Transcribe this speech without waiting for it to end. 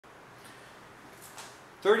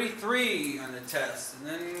33 on the test, and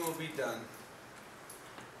then we'll be done.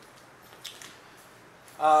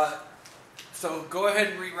 So go ahead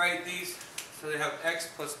and rewrite these. So they have x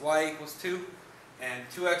plus y equals 2, and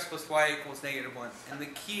 2x plus y equals negative 1. And the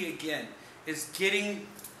key, again, is getting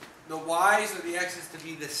the y's or the x's to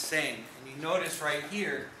be the same. And you notice right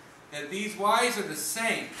here that these y's are the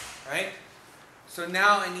same, right? So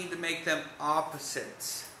now I need to make them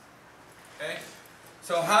opposites. Okay?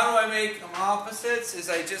 So how do I make them opposites? Is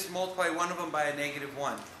I just multiply one of them by a negative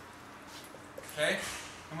 1. Okay?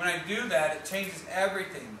 And when I do that, it changes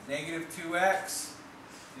everything. Negative 2x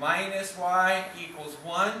minus y equals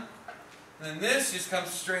 1. And then this just comes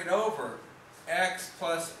straight over. X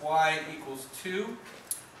plus y equals 2.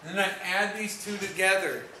 And then I add these two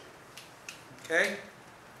together. Okay?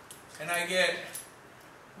 And I get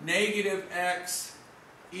negative x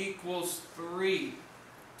equals 3.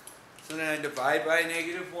 So then I divide by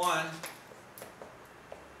negative 1.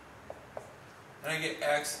 And I get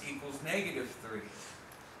x equals negative 3.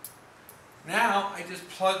 Now I just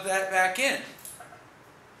plug that back in.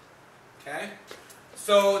 Okay?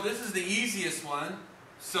 So this is the easiest one.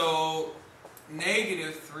 So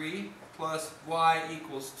negative 3 plus y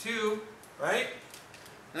equals 2, right?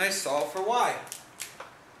 And I solve for y.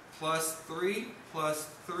 Plus 3 plus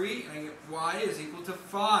 3, and I get y is equal to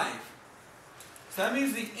 5. So that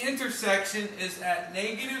means the intersection is at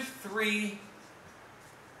negative 3,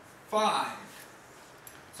 5.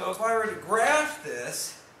 So if I were to graph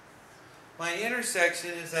this, my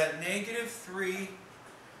intersection is at negative 3,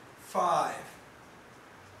 5.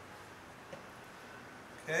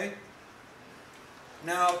 Okay?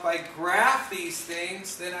 Now if I graph these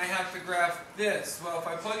things, then I have to graph this. Well, if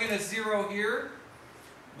I plug in a 0 here,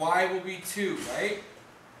 y will be 2, right?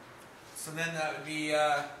 So then that would be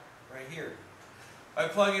right here. If I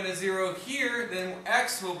plug in a 0 here, then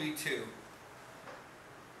x will be 2.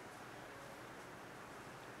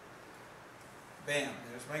 Bam,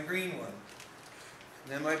 there's my green one.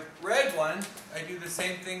 And then my red one, I do the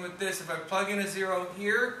same thing with this. If I plug in a 0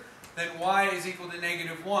 here, then y is equal to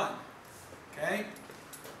negative 1. Okay?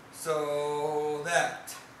 So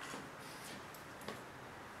that.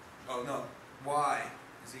 Oh no, y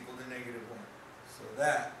is equal to negative 1. So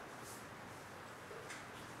that.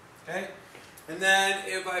 Okay? And then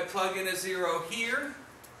if I plug in a 0 here,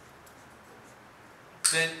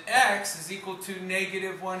 then x is equal to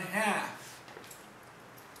negative 1/2.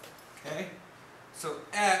 Okay? So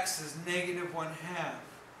x is negative 1/2.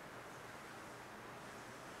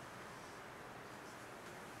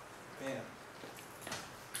 Bam.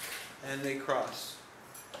 And they cross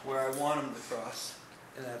where I want them to cross.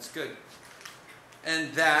 And that's good.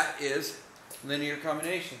 And that is linear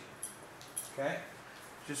combination. Okay?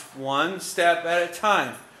 Just one step at a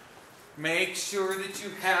time. Make sure that you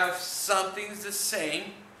have something's the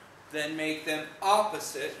same, then make them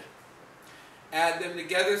opposite. Add them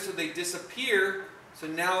together so they disappear. So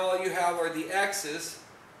now all you have are the x's.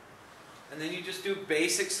 And then you just do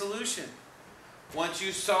basic solution. Once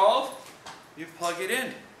you solve, you plug it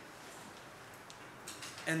in.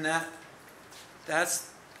 And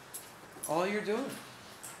that's all you're doing.